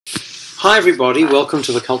Hi everybody, welcome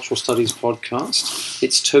to the Cultural Studies podcast.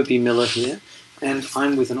 It's Toby Miller here, and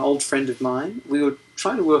I'm with an old friend of mine. We were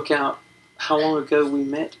trying to work out how long ago we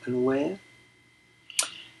met and where.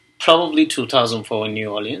 Probably 2004 in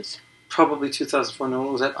New Orleans. Probably 2004. No,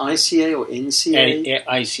 was that ICA or NCA?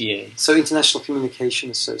 ICA. So International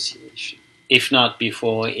Communication Association. If not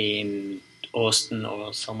before in Austin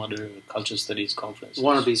or some other cultural studies conference.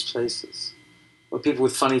 One of these places where people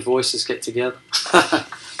with funny voices get together.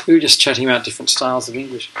 We were just chatting about different styles of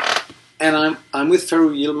English. And I'm with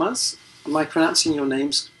Ferruh Yilmaz. Am I pronouncing your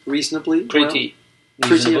names reasonably? Pretty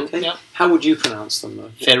okay? Yeah. How would you pronounce them, though?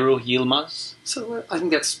 Ferruh Yilmaz. So I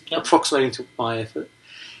think that's approximating to my effort.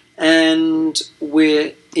 And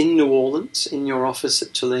we're in New Orleans, in your office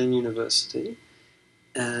at Tulane University.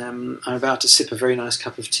 I'm about to sip a very nice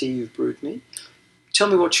cup of tea you've brewed me. Tell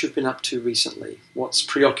me what you've been up to recently. What's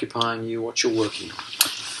preoccupying you, what you're working on.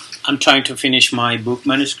 I'm trying to finish my book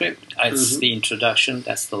manuscript. It's the introduction.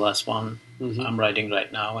 That's the last one I'm writing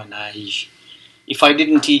right now. And if I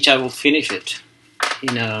didn't teach, I will finish it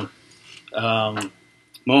in a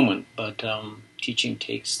moment. But teaching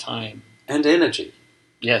takes time. And energy.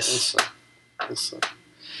 Yes. Also.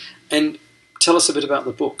 And tell us a bit about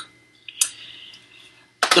the book.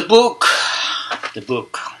 The book.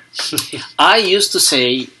 I used to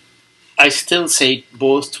say, I still say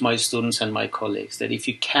both to my students and my colleagues that if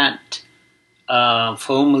you can't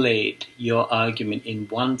formulate your argument in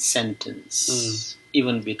one sentence,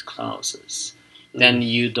 even with clauses, then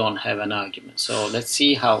you don't have an argument. So let's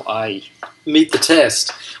see how I meet the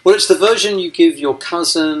test. Well, it's the version you give your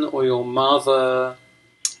cousin or your mother.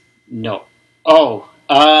 No.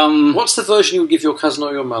 What's the version you would give your cousin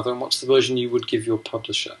or your mother, and what's the version you would give your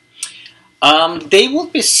publisher? They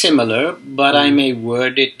would be similar, but I may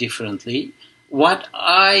word it differently. What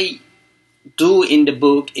I do in the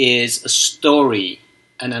book is a story,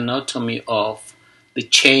 an anatomy of the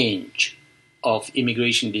change of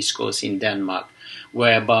immigration discourse in Denmark,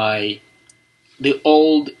 whereby the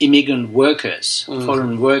old immigrant workers,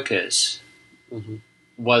 foreign workers,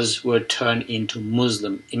 were turned into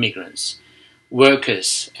Muslim immigrants.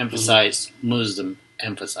 Workers emphasized, Muslim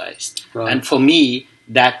emphasized. Right. And for me,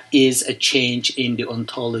 that is a change in the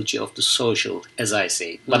ontology of the social, as I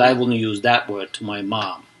say. But I wouldn't use that word to my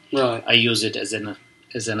mom. Right. I use it as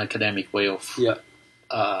an academic way of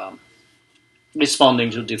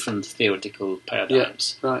responding to different theoretical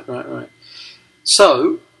paradigms. Yeah. Right.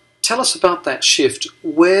 So, tell us about that shift.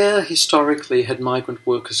 Where historically had migrant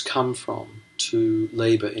workers come from to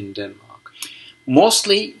labour in Denmark?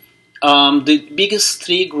 Mostly, the biggest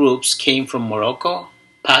three groups came from Morocco,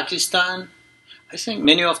 Pakistan. I think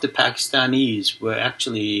many of the Pakistanis were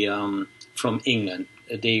actually from England.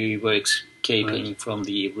 They were escaping from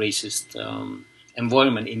the racist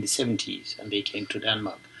environment in the 70s, and they came to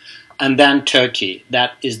Denmark. And then Turkey,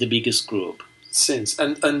 that is the biggest group. Since.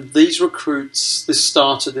 And these recruits, this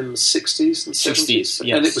started in the 60s and 70s? 60s,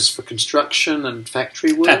 yes. And it was for construction and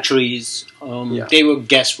factory work? Factories. They were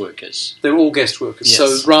guest workers. They were all guest workers. Yes.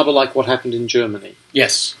 So rather like what happened in Germany?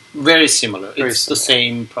 Yes, very similar. It's the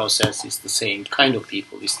same process. It's the same kind of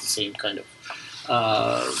people. It's the same kind of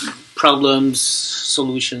problems,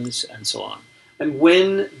 solutions, and so on. And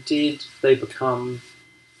when did they become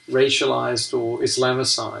racialized or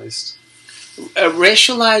Islamicized?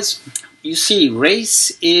 Racialized... You see,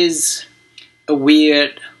 race is a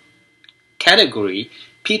weird category.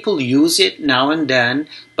 People use it now and then,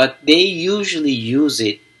 but they usually use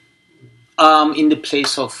it in the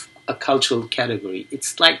place of a cultural category.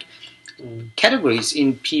 It's like categories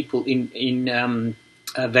in people, in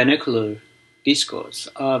vernacular discourse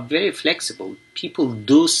are very flexible. People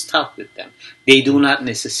do stuff with them. They do not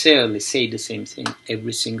necessarily say the same thing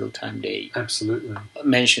every single time they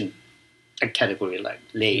mention a category like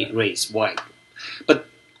race, white. But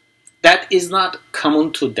that is not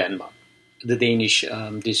common to Denmark, the Danish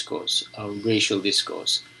discourse, racial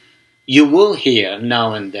discourse. You will hear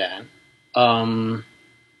now and then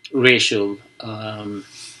racial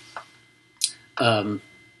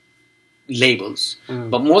labels,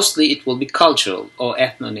 but mostly it will be cultural or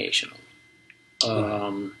ethno-national.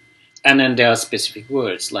 And then there are specific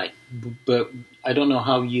words like, I don't know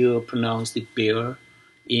how you pronounce the bear.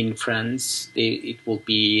 In France, it will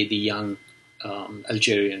be the young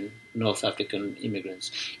Algerian, North African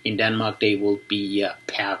immigrants. In Denmark, they will be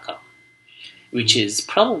Perker, which is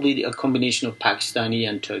probably a combination of Pakistani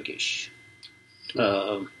and Turkish.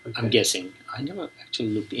 I'm guessing. I never actually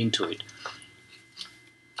looked into it.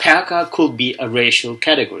 Perker could be a racial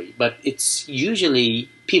category, but it's usually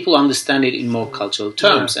people understand it in more cultural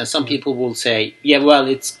terms. And some people will say,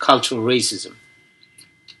 it's cultural racism.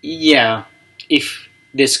 Yeah, if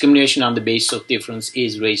discrimination on the basis of difference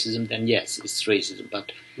is racism, then yes, it's racism.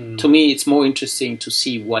 But to me, it's more interesting to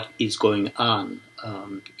see what is going on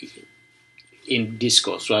in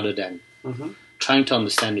discourse rather than trying to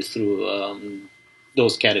understand it through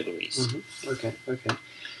those categories. Okay.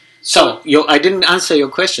 So I didn't answer your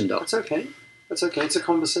question, though. That's okay. It's a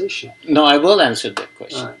conversation. No, I will answer that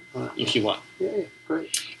question if you want. Yeah,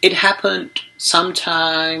 great. It happened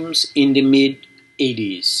sometimes in the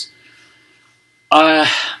mid-'80s.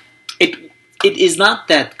 It is not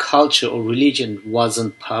that culture or religion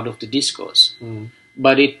wasn't part of the discourse,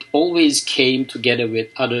 but it always came together with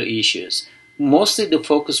other issues. Mostly the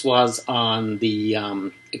focus was on the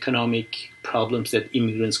economic problems that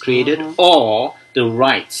immigrants created or the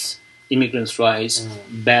rights, immigrants' rights,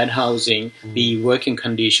 bad housing, the working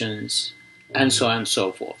conditions, and so on and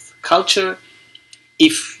so forth. Culture,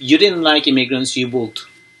 if you didn't like immigrants, you would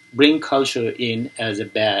bring culture in as a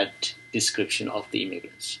bad description of the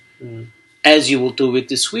immigrants. As you will do with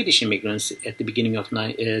the Swedish immigrants at the beginning of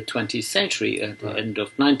 20th century, at the end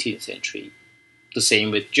of 19th century. The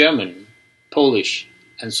same with German, Polish,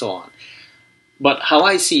 and so on. But how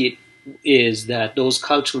I see it is that those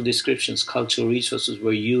cultural descriptions, cultural resources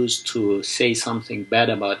were used to say something bad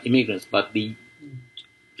about immigrants, but the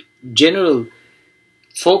general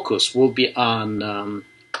focus will be on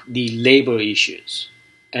the labor issues,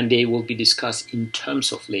 and they will be discussed in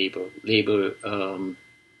terms of labor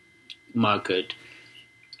market,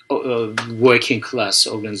 working class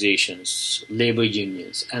organizations, labor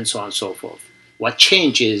unions, and so on and so forth. What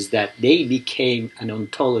changed is that they became an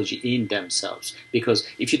ontology in themselves. Because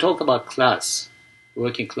if you talk about class,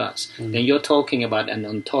 working class, then you're talking about an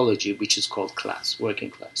ontology which is called class, working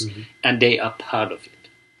class. And they are part of it,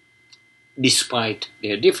 despite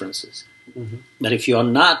their differences. But if you're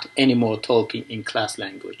not anymore talking in class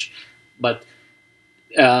language, but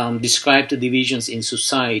describe the divisions in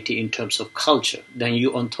society in terms of culture, then you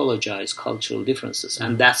ontologize cultural differences.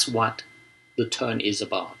 And that's what the turn is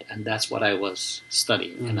about. And that's what I was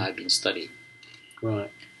studying, and I've been studying.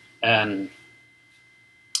 Right. And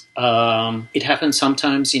it happened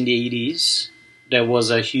sometimes in the 80s. There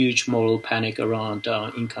was a huge moral panic around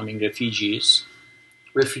incoming refugees.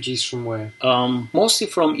 Refugees from where? Mostly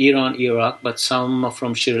from Iran, Iraq, but some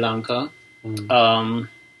from Sri Lanka.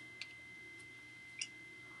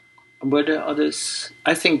 Were there others?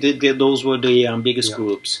 I think those were the biggest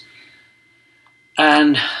groups.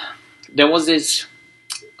 And there was this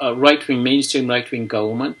mainstream right-wing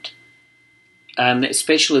government, and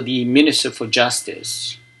especially the Minister for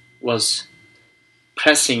Justice was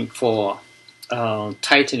pressing for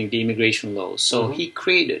tightening the immigration laws. So he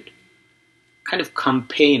created kind of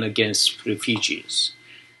campaign against refugees,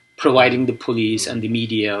 providing the police and the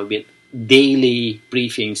media with daily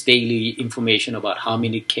briefings, daily information about how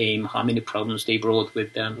many came, how many problems they brought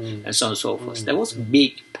with them, and so on and so forth. There was a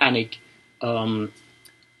big panic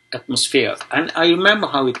atmosphere. And I remember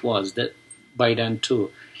how it was that by then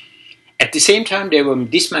too. At the same time, they were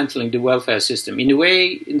dismantling the welfare system in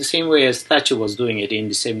the same way as Thatcher was doing it in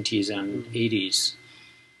the 70s and 80s.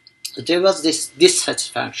 There was this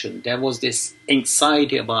dissatisfaction. There was this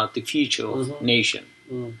anxiety about the future of the nation.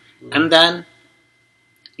 And then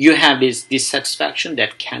you have this dissatisfaction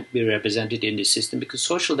that can't be represented in the system because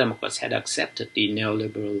Social Democrats had accepted the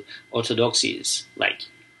neoliberal orthodoxies, like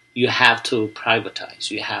you have to privatize,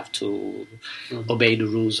 you have to obey the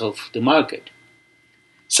rules of the market.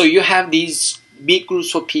 So you have these big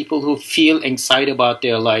groups of people who feel anxiety about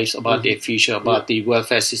their lives, about their future, about the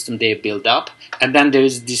welfare system they have built up, and then there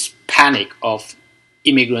is this panic of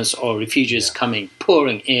immigrants or refugees coming,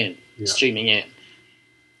 pouring in, streaming in.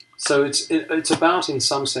 So it's about, in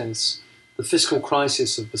some sense, the fiscal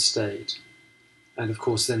crisis of the state, and of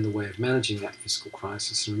course then the way of managing that fiscal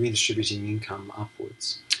crisis and redistributing income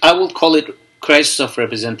upwards. I would call it crisis of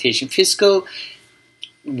representation.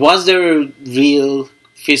 Was there a real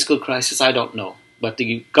fiscal crisis? I don't know. But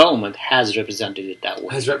the government has represented it that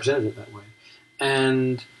way.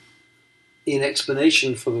 And in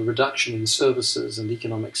explanation for the reduction in services and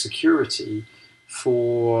economic security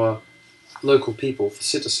for local people, for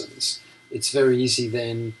citizens, it's very easy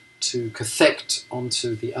then to cathect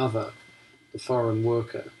onto the other, the foreign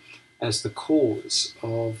worker, as the cause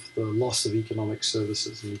of the loss of economic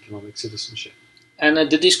services and economic citizenship. And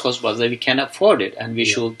the discourse was that we can't afford it and we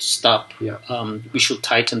should stop, we should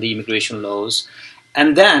tighten the immigration laws.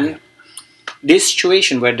 And then this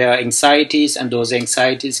situation where there are anxieties and those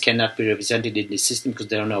anxieties cannot be represented in the system because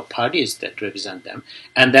there are no parties that represent them.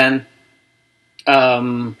 And then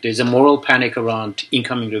there's a moral panic around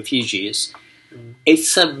incoming refugees.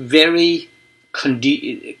 It's a very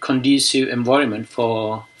conducive environment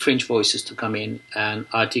for French voices to come in and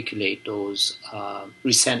articulate those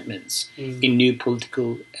resentments in new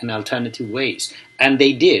political and alternative ways. And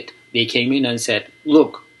they did. They came in and said,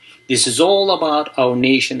 look, this is all about our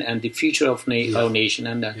nation and the future of our nation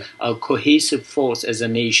and our cohesive force as a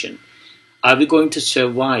nation. Are we going to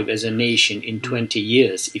survive as a nation in 20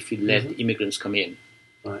 years if we let immigrants come in?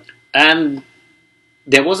 Right. And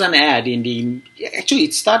there was an ad actually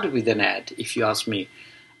it started with an ad, if you ask me.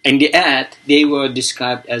 In the ad, they were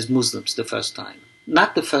described as Muslims the first time.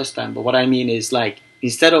 Not the first time, but what I mean is like,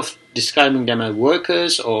 instead of describing them as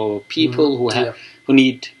workers or people who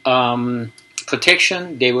need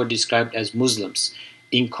protection, they were described as Muslims,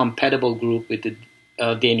 incompatible group with the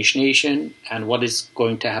Danish nation and what is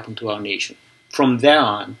going to happen to our nation. From there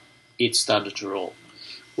on, it started to roll.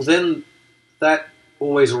 Well, then that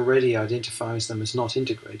always already identifies them as not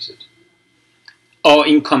integrated. Or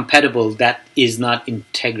incompatible, that is not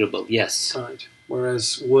integrable, yes. Right.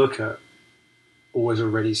 Whereas worker always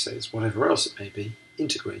already says, whatever else it may be,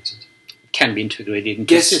 integrated. Can be integrated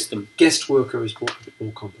into the system. Guest worker is a bit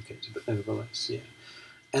more complicated, but nevertheless, yeah.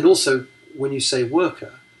 And also, when you say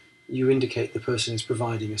worker, you indicate the person is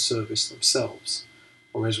providing a service themselves.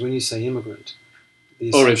 Whereas when you say immigrant,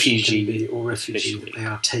 the or refugee, that they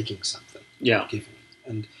are taking something, giving it.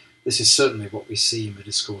 And this is certainly what we see in the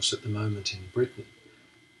discourse at the moment in Britain,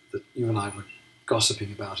 that you and I were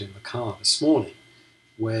gossiping about in the car this morning,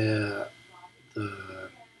 where the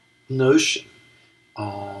notion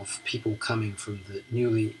of people coming from the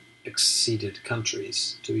newly acceded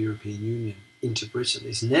countries to the European Union into Britain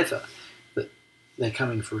is never that they're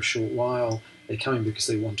coming for a short while, they're coming because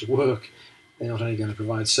they want to work, they're not only going to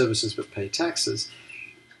provide services but pay taxes.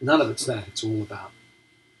 None of it's that. It's all about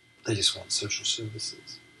they just want social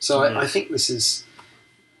services. So I think this is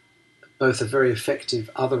both a very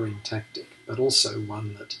effective othering tactic, but also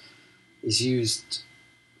one that is used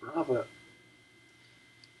rather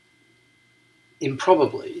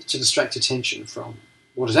improbably to distract attention from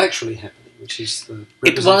what is actually happening, which is the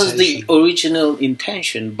representation. It was the original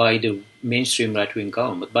intention by the mainstream right-wing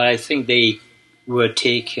government, but I think they were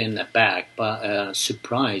taken aback,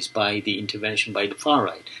 surprised by the intervention by the far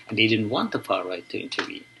right, and they didn't want the far right to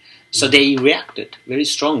intervene. So they reacted very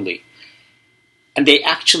strongly. And they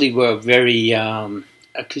actually were very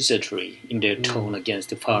accusatory in their tone against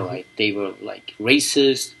the far right. They were like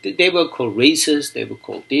racist. They were called racist. They were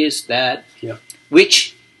called this, that. Yeah.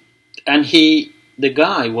 The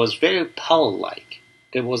guy was very Powell-like.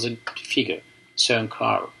 There was a figure, Søren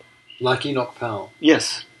Karup. Like Enoch Powell.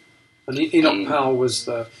 Yes. And Enoch Powell was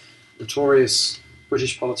the notorious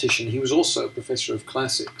British politician. He was also a professor of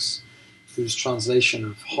classics, whose translation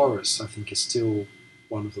of Horace, I think, is still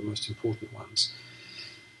one of the most important ones,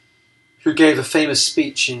 who gave a famous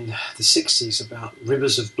speech in the 60s about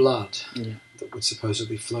rivers of blood that would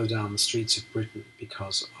supposedly flow down the streets of Britain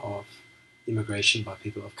because of immigration by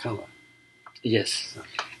people of colour. Yes.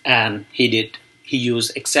 And he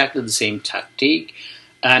used exactly the same tactic,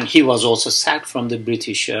 and he was also sacked from the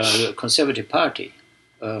British Conservative Party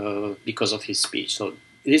because of his speech. So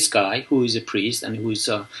this guy, who is a priest and who is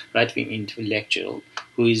a right-wing intellectual,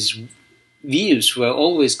 whose views were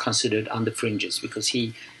always considered on the fringes because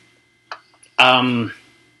he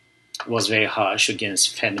was very harsh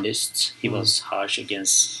against feminists. He was harsh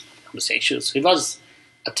against homosexuals. He was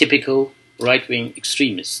a typical right-wing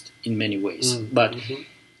extremist in many ways.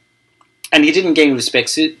 And he didn't gain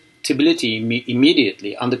respectability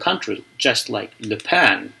immediately. On the contrary, just like Le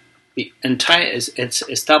Pen, the entire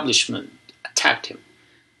establishment attacked him.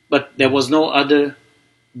 But there was no other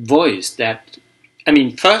voice that...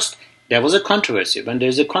 first, there was a controversy. When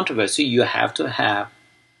there's a controversy, you have to have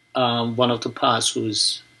one of the parts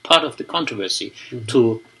who's part of the controversy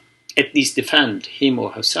to at least defend him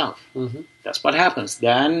or herself. That's what happens.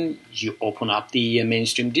 Then you open up the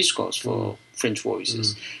mainstream discourse for French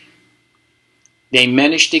voices. They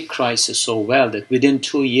managed the crisis so well that within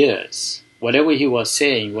 2 years, whatever he was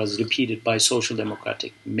saying was repeated by social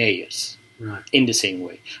democratic mayors. Right. In the same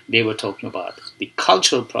way. They were talking about the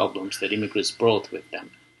cultural problems that immigrants brought with them.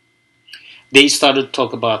 They started to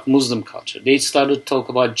talk about Muslim culture. They started to talk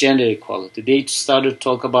about gender equality. They started to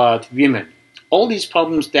talk about women. All these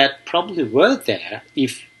problems that probably were there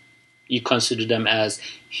if you consider them as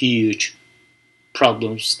huge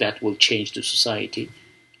problems that will change the society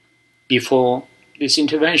before this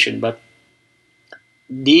intervention. But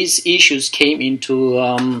these issues came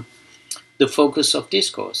into the focus of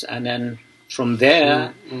discourse, and then from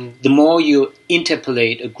there, the more you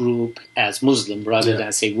interpolate a group as Muslim rather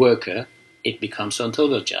than say worker, it becomes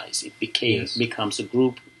ontologized. It becomes a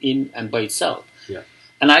group in and by itself. Yeah.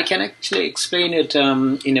 And I can actually explain it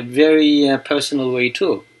in a very personal way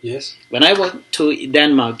too. Yes. When I went to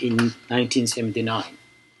Denmark in 1979,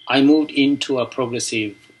 I moved into a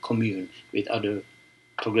progressive commune with other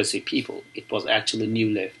progressive people. It was actually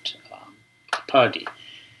New Left party.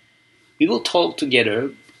 We will talk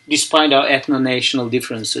together. Despite our ethno-national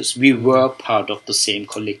differences, we were part of the same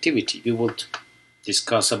collectivity. We would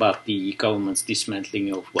discuss about the government's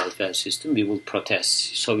dismantling of welfare system. We will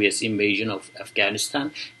protest Soviet's invasion of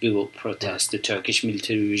Afghanistan. We will protest the Turkish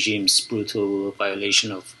military regime's brutal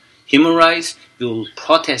violation of human rights. We will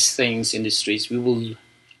protest things in the streets. We will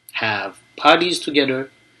have parties together.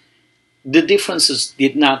 The differences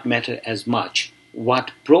did not matter as much.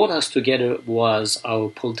 What brought us together was our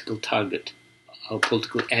political target, our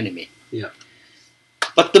political enemy. Yeah.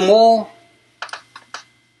 But the more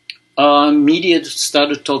media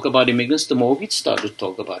started to talk about immigrants, the more we started to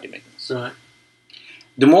talk about immigrants. Right.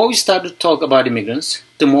 The more we started to talk about immigrants,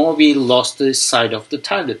 the more we lost the sight of the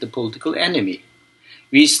target, the political enemy.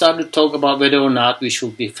 We started to talk about whether or not we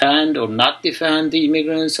should defend or not defend the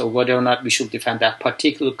immigrants, or whether or not we should defend that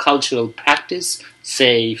particular cultural practice,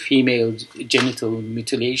 say female genital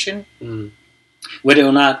mutilation, whether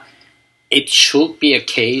or not it should be a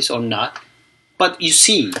case or not. But you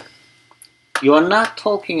see, you are not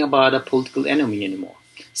talking about a political enemy anymore.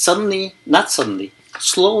 Slowly,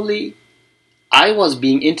 I was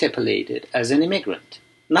being interpellated as an immigrant.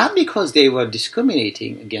 Not because they were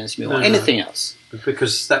discriminating against me or anything else.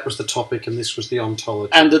 Because that was the topic and this was the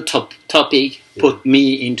ontology. And the topic put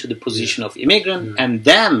me into the position of immigrant and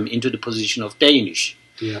them into the position of Danish.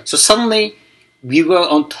 Yeah. So suddenly we were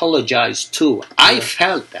ontologized too. I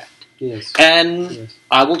felt that. Yes. And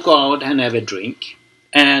I would go out and have a drink,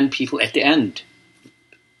 and people at the end,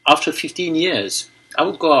 after 15 years, I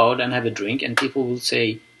would go out and have a drink and people would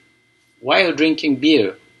say, "Why are you drinking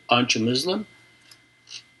beer? Aren't you Muslim?"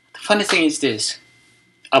 The funny thing is this.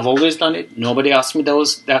 I've always done it. Nobody asked me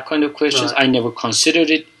that kind of questions. Right. I never considered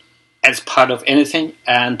it as part of anything.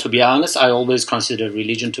 And to be honest, I always considered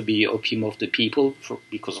religion to be opium of the people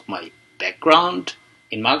because of my background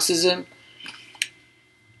in Marxism.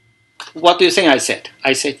 What do you think I said?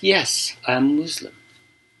 I said, yes, I'm Muslim.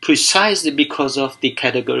 Precisely because of the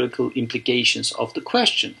categorical implications of the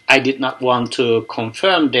question. I did not want to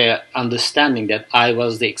confirm their understanding that I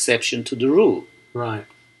was the exception to the rule. Right.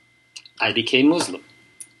 I became Muslim.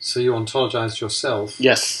 So you ontologized yourself.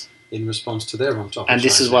 Yes. In response to their ontologization. And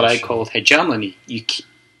this is what I call hegemony.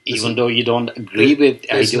 Even though you don't agree with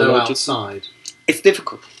there's ideology, no outside. It's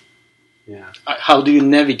difficult. Yeah. How do you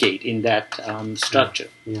navigate in that structure?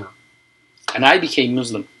 Yeah. And I became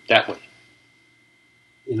Muslim that way.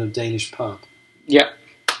 In a Danish pub. Yeah.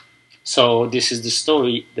 So this is the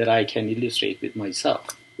story that I can illustrate with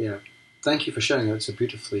myself. Yeah. Thank you for sharing that. It's a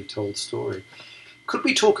beautifully told story. Could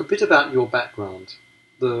we talk a bit about your background?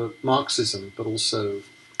 The Marxism, but also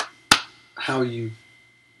how you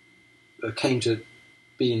came to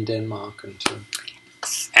be in Denmark and to...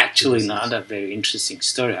 It's actually not a very interesting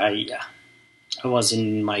story. I was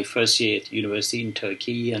in my first year at university in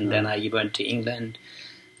Turkey, and then I went to England,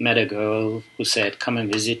 met a girl who said, "Come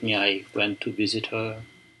and visit me." I went to visit her.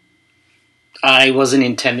 I wasn't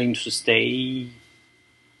intending to stay,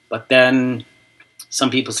 but then some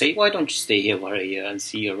people say, "Why don't you stay here for a year and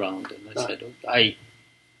see around?" And I said, I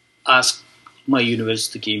asked my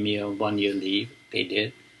university to give me a 1-year leave. They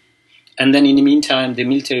did. And then in the meantime, the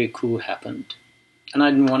military coup happened. And I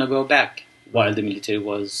didn't want to go back while the military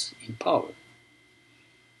was in power.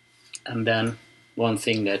 And then one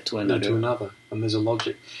thing led to another. To another. And there's a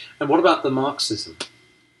logic. And what about the Marxism?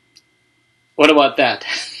 What about that?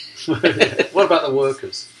 What about the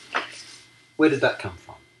workers? Where did that come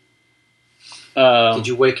from? Did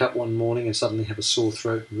you wake up one morning and suddenly have a sore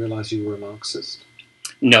throat and realise you were a Marxist?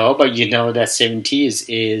 No, but you know that 70s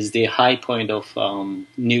is the high point of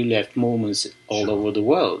new left movements all over the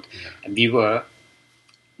world. Yeah. And we were,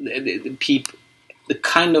 the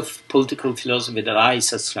kind of political philosophy that I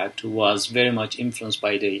subscribed to was very much influenced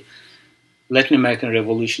by the Latin American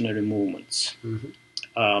revolutionary movements.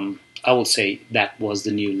 Mm-hmm. I would say that was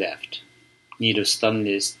the new left. Neither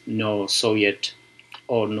Stalinist, nor Soviet,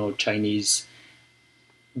 or no Chinese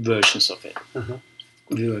versions of it. Uh-huh.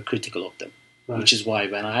 We were critical of them. Right. Which is why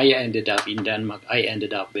when I ended up in Denmark, I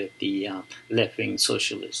ended up with the left-wing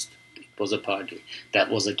socialist. It was a party. That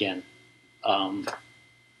was, again,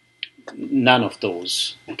 none of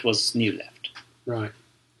those. It was new left. Right.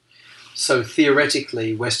 So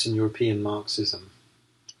theoretically, Western European Marxism,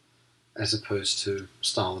 as opposed to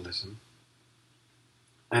Stalinism,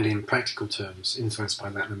 and in practical terms, influenced by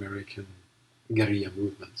Latin American guerrilla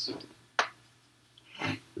movements.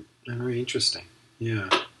 Very interesting. Yeah.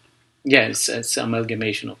 Yeah, it's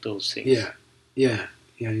amalgamation of those things. Yeah.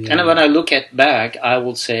 And when I look at back, I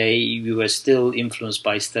will say we were still influenced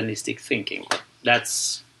by Stalinistic thinking. But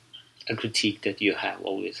that's a critique that you have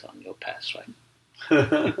always on your past,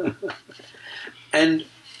 right? And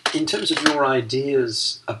in terms of your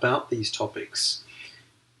ideas about these topics,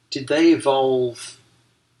 did they evolve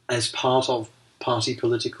as part of party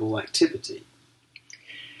political activity?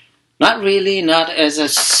 Not really, not as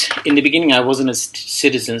in the beginning I wasn't a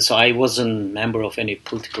citizen, so I wasn't a member of any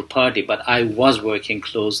political party, but I was working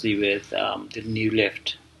closely with the New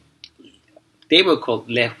Left. They were called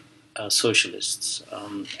Left Socialists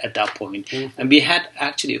at that point. Mm-hmm. And we had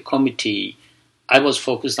actually a committee. I was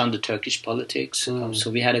focused on the Turkish politics, so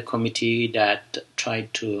we had a committee that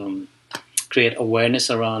tried to create awareness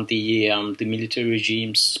around the military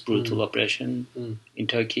regime's brutal oppression in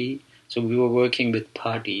Turkey. So we were working with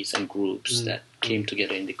parties and groups that came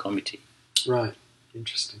together in the committee. Right.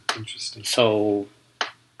 Interesting. So,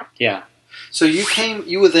 yeah. So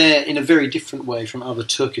you were there in a very different way from other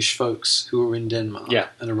Turkish folks who were in Denmark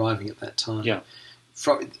and arriving at that time. Yeah.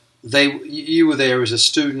 You were there as a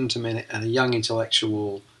student and a young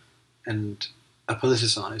intellectual and a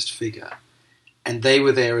politicized figure. And they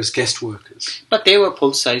were there as guest workers. But they were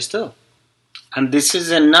politicized too. And this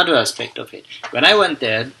is another aspect of it. When I went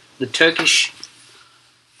there, the Turkish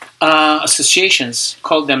associations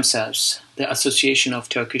called themselves the Association of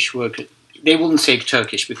Turkish Workers. They wouldn't say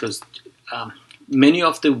Turkish because many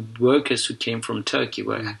of the workers who came from Turkey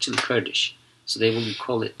were actually Kurdish. So they wouldn't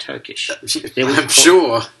call it Turkish. I'm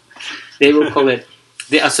sure. They will call it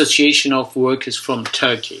the Association of Workers from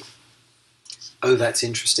Turkey. Oh, that's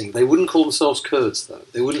interesting. They wouldn't call themselves Kurds, though.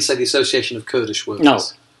 They wouldn't say the Association of Kurdish Workers. No.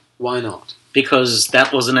 Why not? Because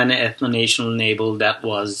that wasn't an ethno-national label that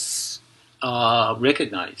was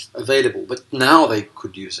recognized. Available. But now they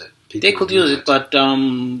could use it. They could use it, but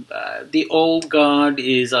the old guard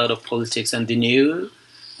is out of politics and the new,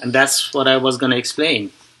 and that's what I was going to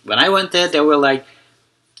explain. When I went there were like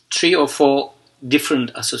 3 or 4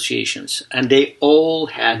 different associations, and they all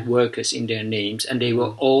had workers in their names, and they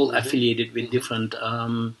were all affiliated with different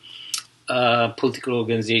political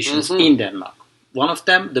organizations in Denmark. One of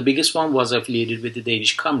them, the biggest one, was affiliated with the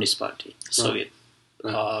Danish Communist Party, Soviet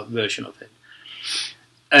version of it.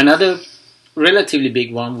 Another relatively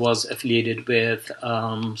big one was affiliated with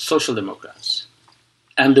Social Democrats.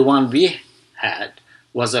 And the one we had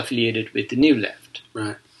was affiliated with the New Left.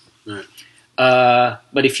 Right.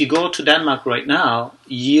 But if you go to Denmark right now,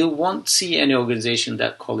 you won't see any organization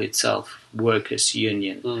that call itself Workers'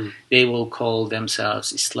 Union. They will call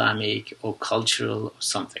themselves Islamic or Cultural or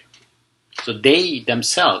something. So they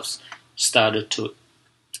themselves started to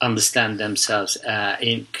understand themselves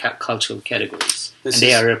in cultural categories, and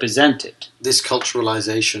they are represented. This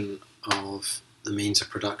culturalization of the means of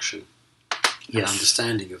production, an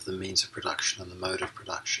understanding of the means of production and the mode of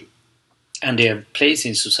production. And their place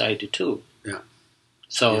in society too. Yeah.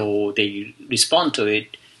 So they respond to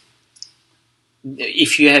it.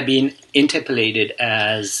 If you have been interpolated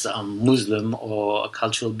as a Muslim or a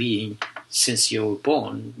cultural being since you were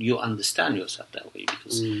born, you understand yourself that way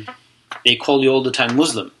because they call you all the time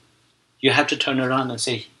Muslim. You have to turn around and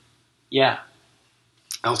say, yeah.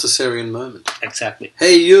 Althusserian moment. Exactly.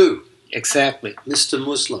 Hey you! Exactly. Mr.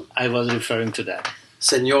 Muslim. I was referring to that.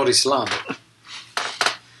 Senor Islam.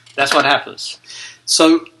 That's what happens.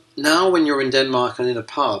 So now when you're in Denmark and in a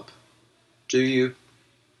pub, do you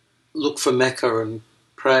look for Mecca and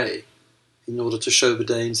pray in order to show the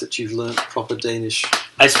Danes that you've learnt proper Danish?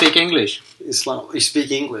 I speak English. Islam. You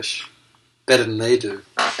speak English better than they do.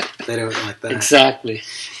 They don't like that. Exactly.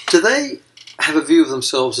 Do they have a view of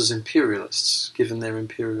themselves as imperialists, given their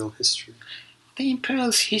imperial history? The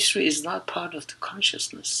imperial history is not part of the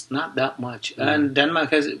consciousness, not that much. And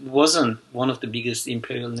Denmark wasn't one of the biggest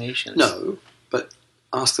imperial nations. No, but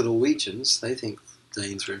ask the Norwegians, they think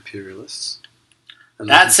Danes are imperialists.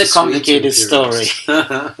 That's a complicated story.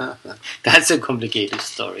 That's a complicated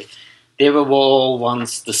story. They were all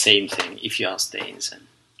once the same thing, if you ask Danes.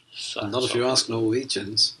 Not if you ask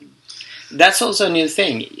Norwegians. That's also a new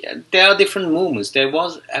thing. There are different movements. There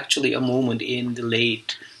was actually a movement in the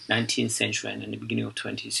late 19th century and in the beginning of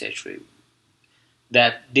 20th century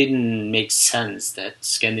that didn't make sense that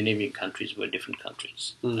Scandinavian countries were different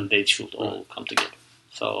countries and they should all come together.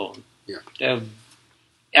 So,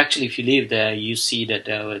 actually, if you live there, you see that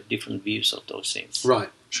there are different views of those things. Right,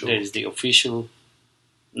 sure. There is the official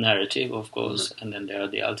narrative, of course, and then there are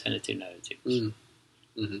the alternative narratives.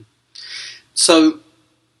 So,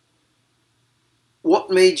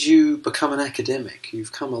 what made you become an academic?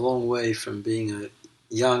 You've come a long way from being a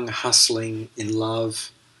young, hustling, in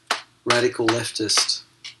love, radical leftist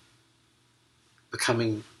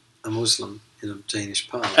becoming a Muslim in a Danish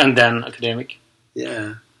pub. And then academic.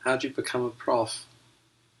 Yeah. How did you become a prof?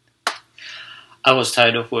 I was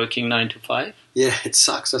tired of working 9 to 5. Yeah, it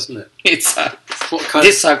sucks, doesn't it? It sucks. What kind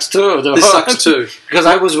This sucks too. This sucks too. Because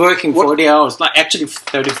I was working 40 hours, like actually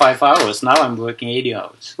 35 hours. Now I'm working 80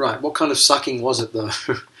 hours. Right. What kind of sucking was it, though?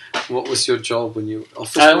 What was your job when you...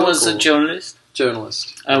 I was a journalist.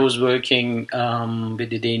 Journalist. I was working with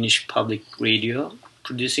the Danish public radio,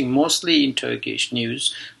 producing mostly in Turkish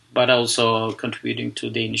news, but also contributing to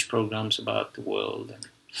Danish programs about the world and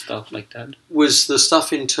stuff like that. Was the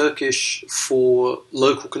stuff in Turkish for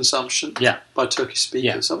local consumption? Yeah. By Turkish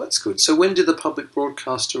speakers? Yeah. Oh, that's good. So when did the public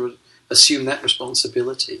broadcaster assume that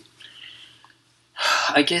responsibility?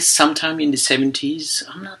 I guess sometime in the 70s.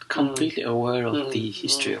 I'm not completely aware of the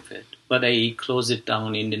history of it, but they closed it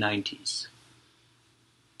down in the 90s.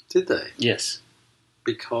 Did they? Yes.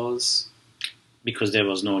 Because? Because there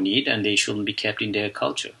was no need and they shouldn't be kept in their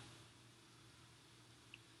culture.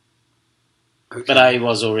 Okay. But I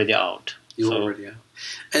was already out. You were already out.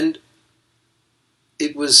 And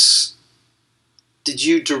it was... Did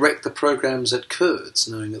you direct the programs at Kurds,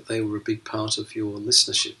 knowing that they were a big part of your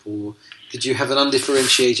listenership, or did you have an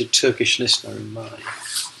undifferentiated Turkish listener in mind?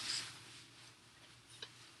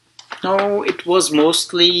 No, it was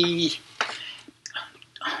mostly...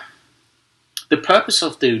 The purpose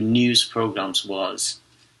of the news programs was...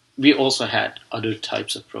 We also had other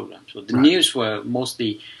types of programs. But the news were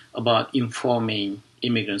mostly about informing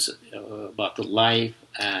immigrants about the life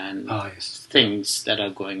and things that are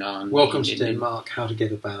going on. Welcome to Denmark, how to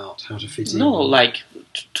get about, how to fit in. No, like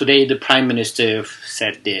today the Prime Minister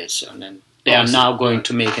said this, and then they are now going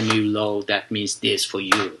to make a new law that means this for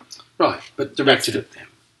you. Right, but directed at them.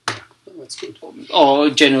 Yeah, that's good. Or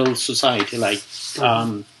general society, like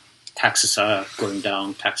taxes are going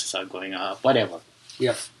down, taxes are going up, whatever.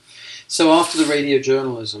 Yeah. So after the radio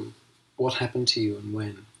journalism, what happened to you and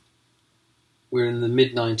when? We're in the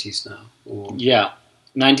mid-90s now. Or... Yeah.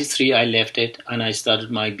 93 I left it and I started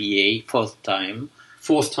my BA fourth time.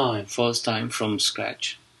 Fourth time? Fourth time from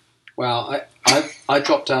scratch. Well, I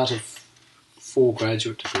dropped out of 4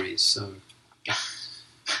 graduate degrees, so...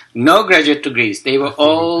 No graduate degrees. They were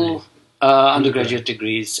all undergraduate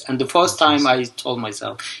degrees. And the first time I told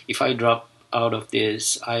myself, if I drop out of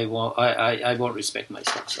this, I won't respect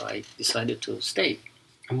myself. So I decided to stay.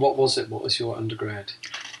 And what was it? What was your undergrad?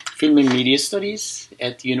 Film and Media Studies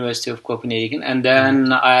at the University of Copenhagen. And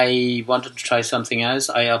then I wanted to try something else.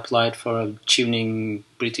 I applied for a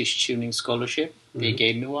British tuning scholarship. They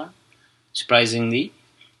gave me one, surprisingly.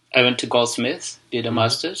 I went to Goldsmiths, did a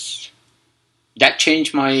master's. That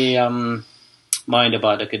changed my mind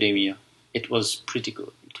about academia. It was pretty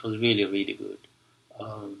good. It was really, really good.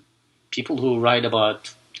 People who write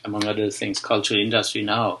about, among other things, cultural industry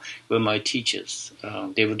now were my teachers.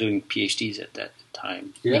 They were doing PhDs at that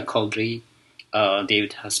time. Nick Caldry,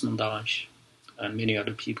 David Hasmondage, and many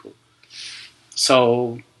other people.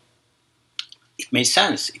 So it made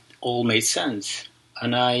sense. It all made sense.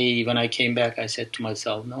 And when I came back, I said to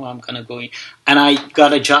myself, no, I'm going to go in. And I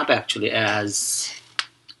got a job actually as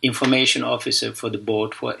information officer for the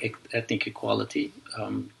Board for Ethnic Equality.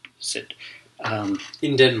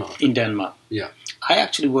 In Denmark? In Denmark. Yeah. I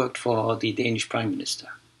actually worked for the Danish Prime Minister,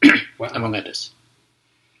 among others.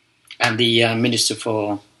 And the Minister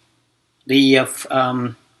for... The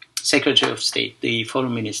Secretary of State, the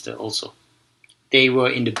Foreign Minister also. They were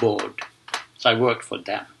in the board. So I worked for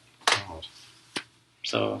them. God.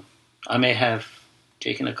 So I may have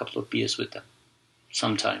taken a couple of beers with them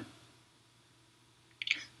sometime.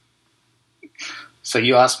 So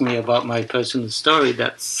you asked me about my personal story.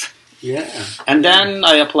 That's... Yeah. And then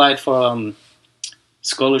I applied for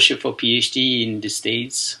scholarship for PhD in the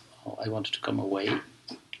States. I wanted to come away.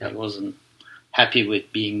 I wasn't happy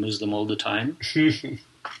with being Muslim all the time.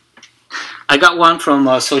 I got one from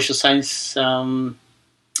Social Science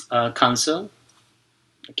Council.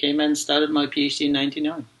 I came and started my PhD in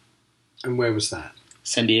 1999. And where was that?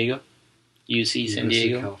 San Diego. UC San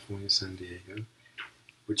Diego. California, San Diego.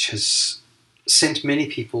 Which has sent many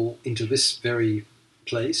people into this very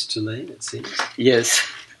place, Tulane, it seems. Yes.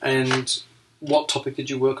 And what topic did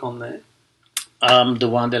you work on there? The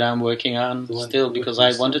one that I'm working on still, because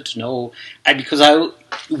I wanted to know, because I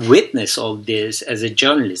witnessed all this as a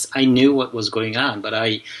journalist. I knew what was going on, but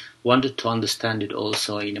I wanted to understand it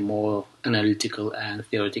also in a more analytical and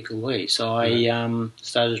theoretical way. So I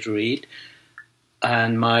started to read,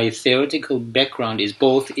 and my theoretical background is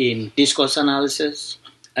both in discourse analysis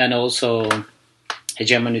and also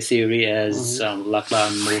hegemony theory, as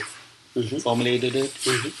Lachlan Moore formulated it.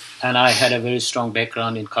 And I had a very strong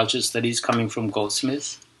background in cultural studies coming from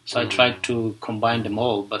Goldsmiths. So I tried to combine them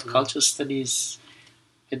all. But cultural studies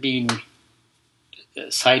had been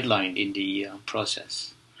sidelined in the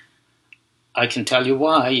process. I can tell you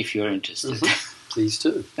why if you're interested. Please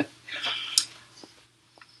do.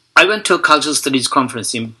 I went to a cultural studies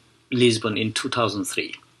conference in Lisbon in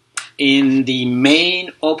 2003. In the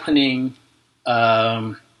main opening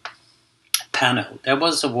panel, there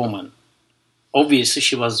was a woman. Obviously,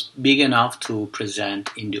 she was big enough to present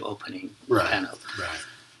in the opening panel.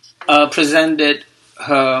 Presented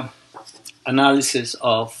her analysis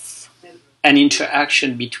of an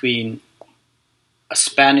interaction between a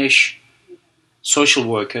Spanish social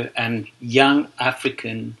worker and young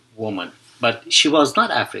African woman. But she was not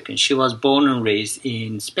African. She was born and raised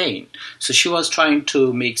in Spain. So she was trying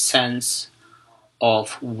to make sense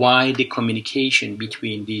of why the communication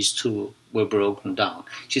between these two were broken down.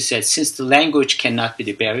 She said, since the language cannot be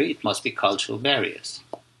the barrier, it must be cultural barriers.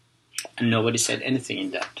 And nobody said anything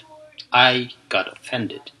in that. I got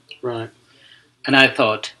offended. Right. And I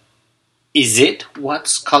thought, is it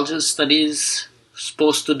what cultural studies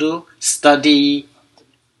supposed to do?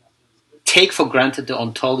 Take for granted the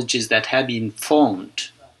ontologies that have been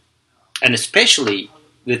formed, and especially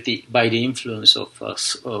by the influence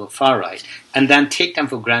of far right, and then take them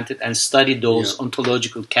for granted and study those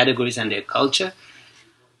ontological categories and their culture.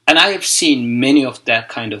 And I have seen many of that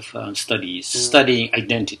kind of studies, studying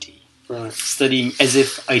identity, studying as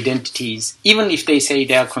if identities, even if they say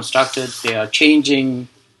they are constructed, they are changing,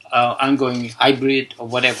 ongoing, hybrid or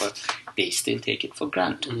whatever, they still take it for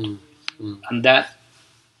granted. And that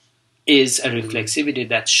is a reflexivity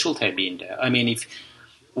that should have been there. I mean, if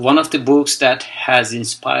one of the books that has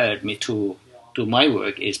inspired me to do my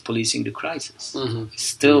work is Policing the Crisis. It's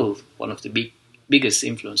still one of the biggest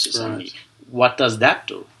influences on me. What does that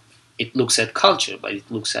do? It looks at culture, but it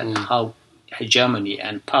looks at how hegemony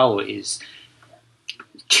and power is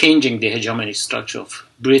changing the hegemonic structure of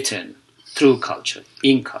Britain through culture,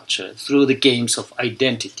 in culture, through the games of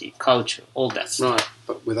identity, culture, all that stuff. Right,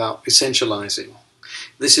 but without essentializing.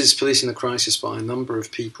 This is Policing the Crisis by a number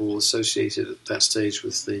of people associated at that stage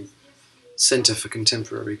with the Centre for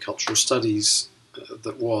Contemporary Cultural Studies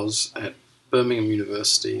that was at Birmingham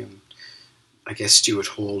University, and I guess Stuart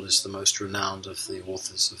Hall is the most renowned of the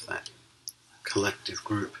authors of that collective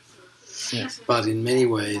group. Yes. But in many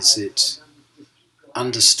ways it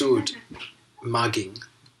understood mugging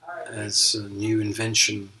as a new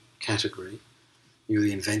invention category,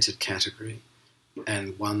 newly invented category,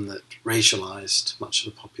 and one that racialized much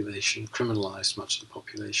of the population, criminalized much of the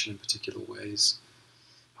population in particular ways.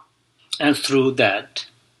 And through that,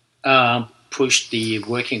 pushed the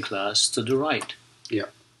working class to the right. Yeah.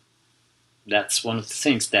 That's one of the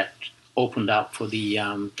things that opened up for the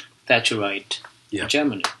Thatcherite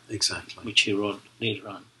hegemony. Exactly. Which he wrote later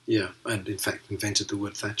on. Yeah, and in fact invented the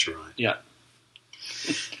word Thatcherite. Yeah.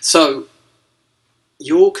 So,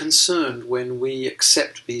 you're concerned when we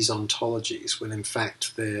accept these ontologies, when in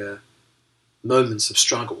fact they're moments of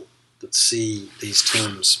struggle that see these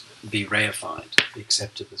terms be reified, be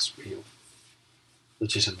accepted as real,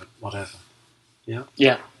 legitimate, whatever. Yeah?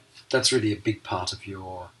 Yeah. That's really a big part of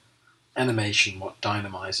your animation, what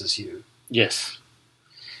dynamizes you. Yes.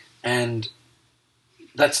 And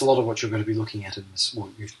that's a lot of what you're going to be looking at in this, well,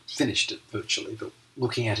 you've finished it virtually, but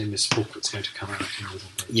looking at in this book that's going to come out in a little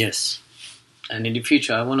bit. Yes. And in the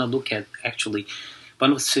future, I want to look at, actually,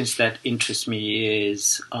 one of the things that interests me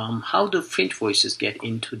is how do fringe voices get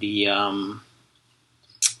into the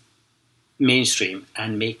mainstream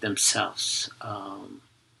and make themselves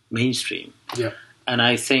mainstream. Yeah. And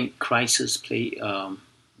I think crises play a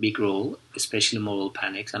big role, especially moral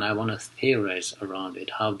panics, and I want to theorize around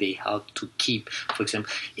it, how they help to keep, for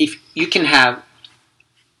example, if you can have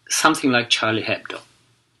something like Charlie Hebdo,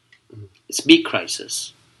 it's a big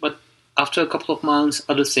crisis, but after a couple of months,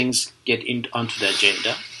 other things get onto the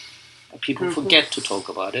agenda. People forget to talk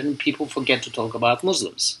about it, and people forget to talk about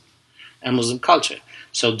Muslims and Muslim culture.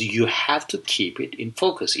 So you have to keep it in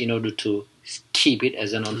focus in order to keep it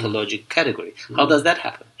as an ontological category. How does that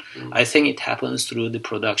happen? I think it happens through the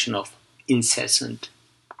production of incessant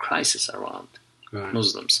crisis around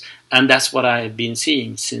Muslims. And that's what I've been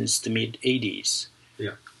seeing since the mid-'80s.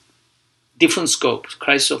 Yeah. Different scope,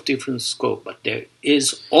 crisis of different scope, but there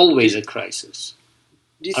is always a crisis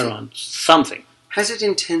around something. Has it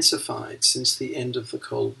intensified since the end of the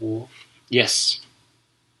Cold War? Yes.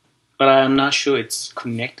 But I'm not sure it's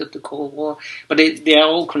connected to the Cold War. But they are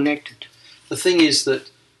all connected. The thing is that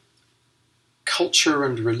culture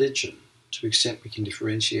and religion, to the extent we can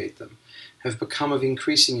differentiate them, have become of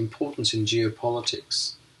increasing importance in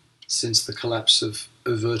geopolitics since the collapse of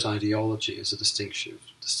overt ideology as a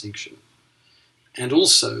distinction. And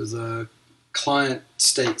also the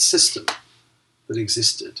client-state system that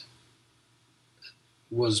existed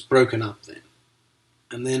was broken up then.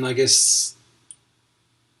 And then I guess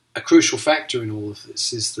a crucial factor in all of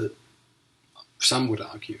this is that, some would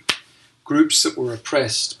argue, groups that were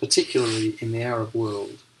oppressed, particularly in the Arab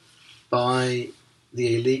world, by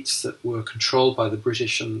the elites that were controlled by the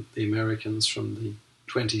British and the Americans from the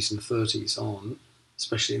 20s and 30s on,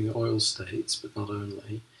 especially in the oil states, but not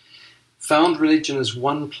only, found religion as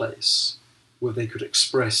one place where they could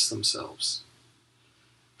express themselves,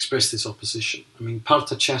 express this opposition. I mean,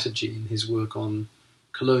 Partha Chatterjee, in his work on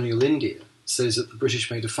colonial India, says that the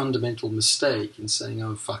British made a fundamental mistake in saying,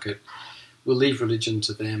 oh, fuck it, we'll leave religion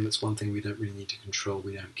to them, it's one thing we don't really need to control,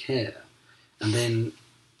 we don't care. And then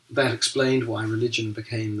that explained why religion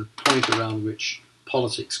became the point around which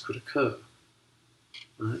politics could occur.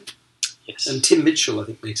 Right? Yes. And Tim Mitchell, I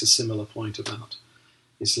think, makes a similar point about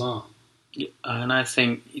Islam. Yeah, and I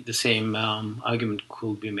think the same argument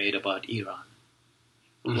could be made about Iran.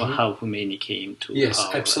 Mm-hmm. How Khomeini came to yes,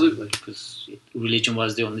 power. Absolutely. Because religion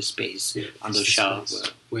was the only space under Shah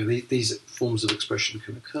where these forms of expression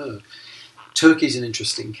can occur. Turkey's an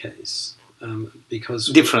interesting case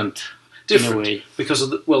because... Different, in a way. Because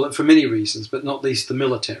of for many reasons, but not least the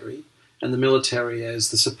military, and the military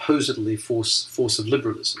as the supposedly force of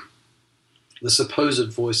liberalism, the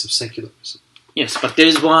supposed voice of secularism. Yes, but there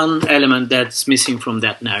is one element that's missing from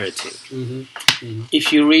that narrative. Mm-hmm. Mm-hmm.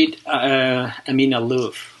 If you read Amin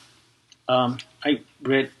Alouf, I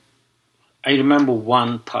remember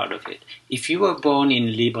one part of it. If you were born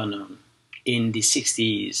in Lebanon in the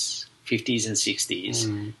 60s, 50s and 60s,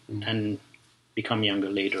 mm-hmm. and become younger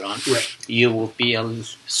later on, yeah. you will be a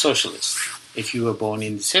socialist. If you were born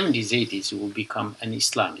in the 70s, 80s, you will become an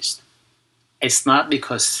Islamist. It's not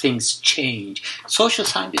because things change. Social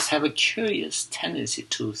scientists have a curious tendency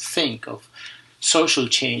to think of social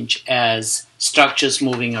change as structures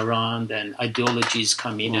moving around and ideologies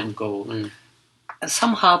come in and go. Mm. And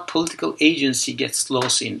somehow political agency gets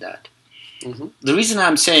lost in that. Mm-hmm. The reason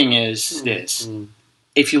I'm saying is this. Mm.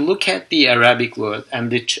 If you look at the Arabic world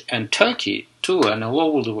and Turkey too, and all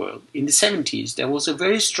over the world, in the 70s, there was a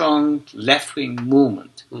very strong left-wing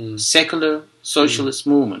movement, secular socialist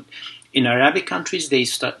movement. In Arabic countries, they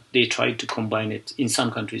tried to combine it in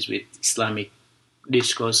some countries with Islamic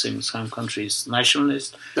discourse, in some countries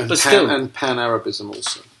nationalist, and pan-Arabism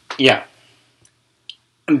also. Yeah,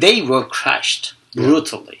 and they were crushed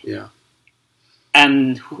brutally. Yeah,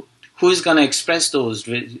 and who is going to express those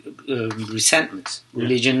resentments?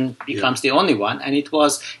 Religion becomes the only one, and it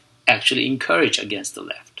was actually encouraged against the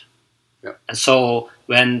left. Yeah. And so,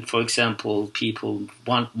 when, for example, people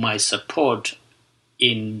want my support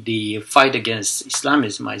in the fight against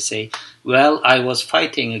Islamism, I say, well, I was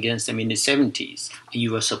fighting against them in the 70s, and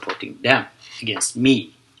you were supporting them against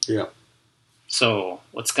me. Yeah. So,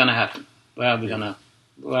 what's going to happen? Where are we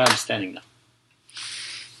standing now?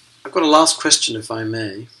 I've got a last question, if I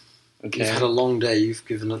may. Okay. You've had a long day. You've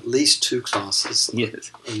given at least 2 classes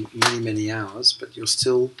yes. in many, many hours, but you're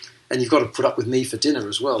still... And you've got to put up with me for dinner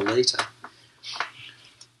as well later.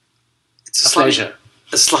 It's a pleasure.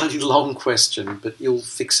 A slightly long question, but you'll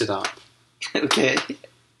fix it up. Okay.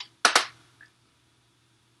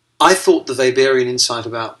 I thought the Weberian insight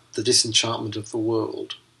about the disenchantment of the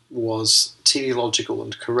world was teleological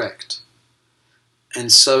and correct. And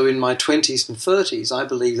so in my 20s and 30s, I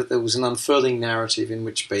believed that there was an unfurling narrative in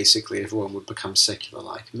which basically everyone would become secular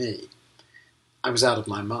like me. I was out of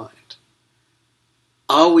my mind.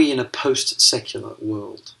 Are we in a post-secular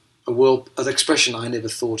world? An expression I never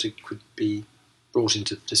thought it could be brought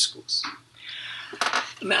into discourse.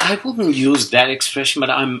 I wouldn't use that expression, but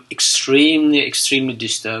I'm extremely, extremely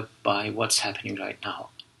disturbed by what's happening right now.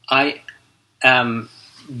 I am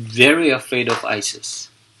very afraid of ISIS.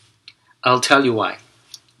 I'll tell you why.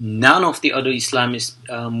 None of the other Islamist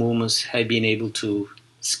movements have been able to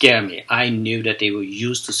scare me. I knew that they were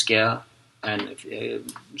used to scare and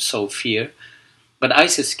sow fear, but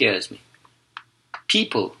ISIS scares me.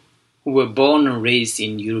 People who were born and raised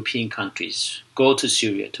in European countries go to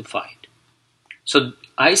Syria to fight. So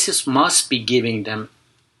ISIS must be giving them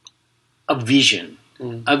a vision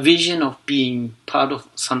of being part of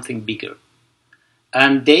something bigger.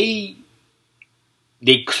 And they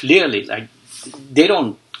clearly, they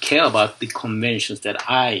don't care about the conventions that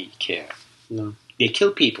I care. No. They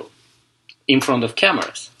kill people in front of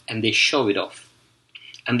cameras and they show it off.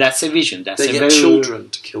 And that's a vision. They get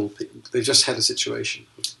children to kill people. They just had a situation.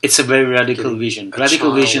 It's a very radical vision.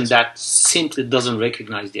 Radical vision that simply doesn't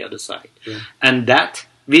recognize the other side. Yeah. And that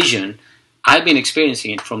vision I've been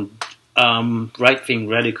experiencing it from right-wing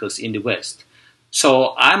radicals in the West.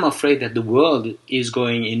 So I'm afraid that the world is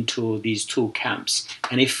going into these two camps.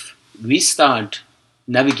 And if we start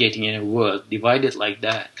navigating in a world divided like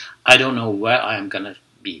that, I don't know where I am going to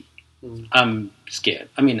be. I'm scared.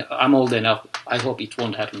 I mean, I'm old enough. I hope it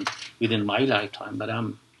won't happen within my lifetime, but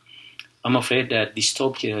I'm afraid that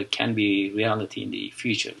dystopia can be reality in the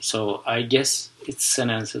future. So I guess it's an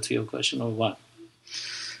answer to your question or what?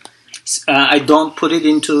 I don't put it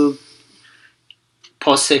into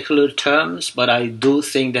post-secular terms, but I do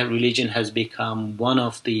think that religion has become one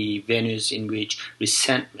of the venues in which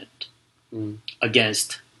resentment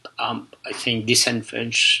against, I think,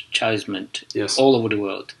 disenfranchisement all over the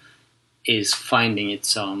world is finding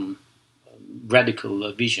its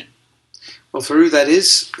radical vision. Well, Ferruh, that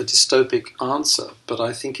is a dystopic answer, but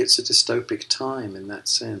I think it's a dystopic time in that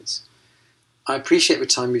sense. I appreciate the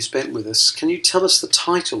time you spent with us. Can you tell us the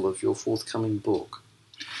title of your forthcoming book?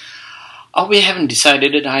 Oh, we haven't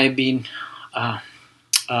decided it. I have been...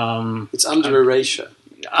 it's under erasure.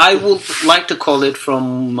 I would like to call it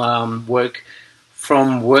From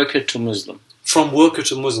Worker to Muslim. From Worker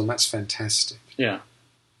to Muslim, that's fantastic. Yeah.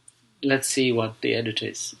 Let's see what the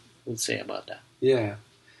editors will say about that. Yeah.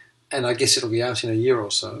 And I guess it'll be out in a year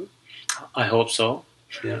or so. I hope so.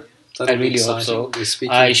 Yeah. I really hope so.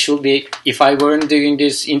 I should be. If I weren't doing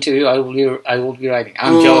this interview, I will be writing.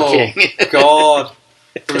 I'm joking. God,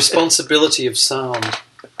 the responsibility of sound.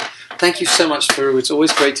 Thank you so much, Ferruh. It's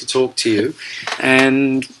always great to talk to you.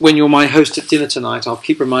 And when you're my host at dinner tonight, I'll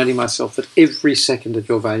keep reminding myself that every second of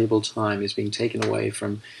your valuable time is being taken away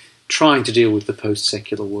from trying to deal with the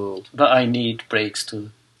post-secular world. But I need breaks too.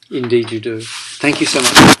 Indeed you do. Thank you so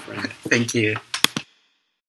much, my friend. Thank you.